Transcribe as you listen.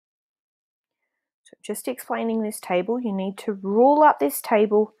So just explaining this table, you need to rule up this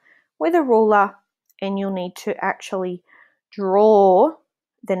table with a ruler, and you'll need to actually draw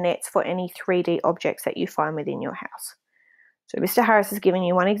the nets for any 3D objects that you find within your house. So Mr. Harris has given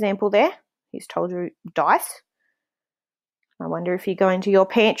you one example there. He's told you dice. I wonder if you go into your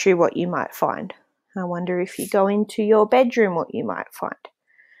pantry what you might find. I wonder if you go into your bedroom what you might find.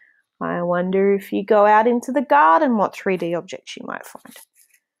 I wonder if you go out into the garden what 3D objects you might find.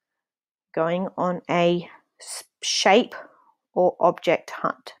 Going on a shape or object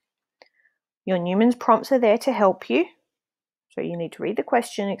hunt. Your Newman's prompts are there to help you. So you need to read the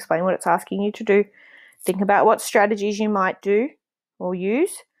question, explain what it's asking you to do, think about what strategies you might do or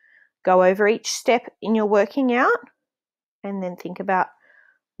use, go over each step in your working out, and then think about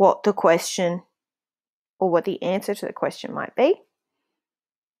what the question or what the answer to the question might be.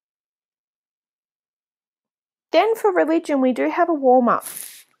 Then for religion, we do have a warm-up.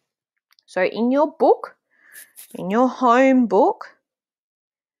 So in your book, in your home book,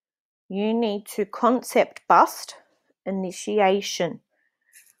 you need to concept bust initiation.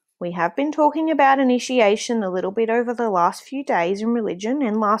 We have been talking about initiation a little bit over the last few days in religion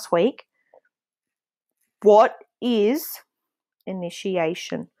and last week. What is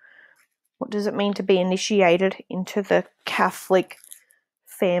initiation? What does it mean to be initiated into the Catholic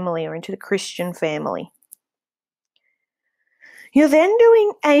family or into the Christian family? You're then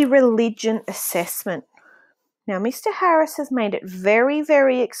doing a religion assessment. Now, Mr. Harris has made it very,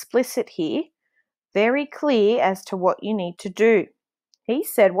 very explicit here, very clear as to what you need to do. He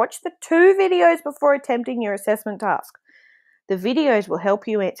said, watch the 2 videos before attempting your assessment task. The videos will help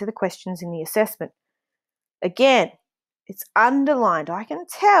you answer the questions in the assessment. Again, it's underlined. I can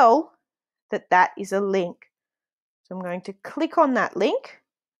tell that that is a link. So I'm going to click on that link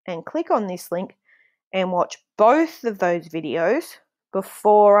and click on this link and watch both of those videos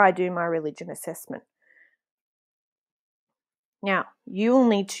before I do my religion assessment. Now, you will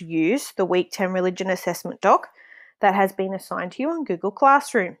need to use the Week 10 Religion Assessment doc that has been assigned to you on Google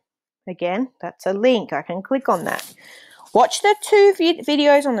Classroom. Again, that's a link. I can click on that. Watch the 2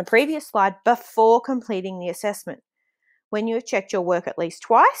 videos on the previous slide before completing the assessment. When you have checked your work at least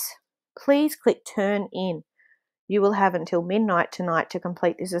twice, please click Turn In. You will have until midnight tonight to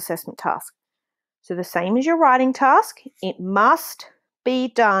complete this assessment task. So the same as your writing task, it must be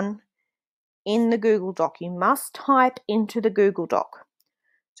done in the Google Doc. You must type into the Google Doc.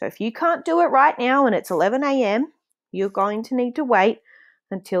 So if you can't do it right now and it's 11 a.m., you're going to need to wait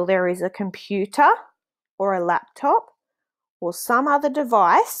until there is a computer or a laptop or some other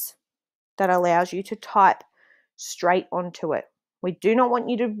device that allows you to type straight onto it. We do not want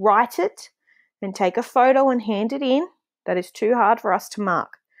you to write it and take a photo and hand it in. That is too hard for us to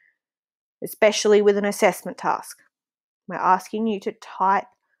mark, especially with an assessment task. We're asking you to type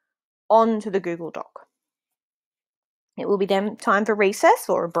onto the Google Doc. It will be then time for recess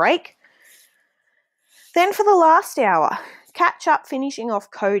or a break. Then for the last hour, catch up finishing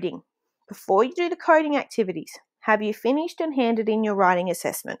off coding. Before you do the coding activities, have you finished and handed in your writing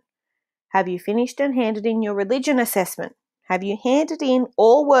assessment? Have you finished and handed in your religion assessment? Have you handed in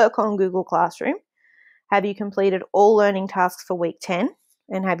all work on Google Classroom? Have you completed all learning tasks for week 10?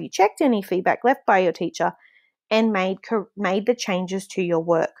 And have you checked any feedback left by your teacher and made the changes to your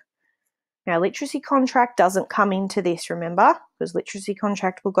work? Now, literacy contract doesn't come into this, remember, because literacy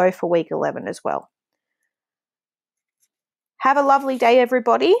contract will go for week 11 as well. Have a lovely day,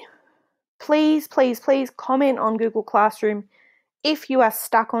 everybody. Please, please, please comment on Google Classroom if you are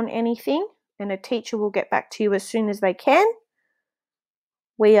stuck on anything, and a teacher will get back to you as soon as they can.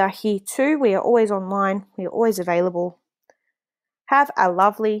 We are here too. We are always online. We are always available. Have a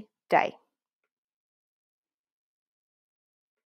lovely day.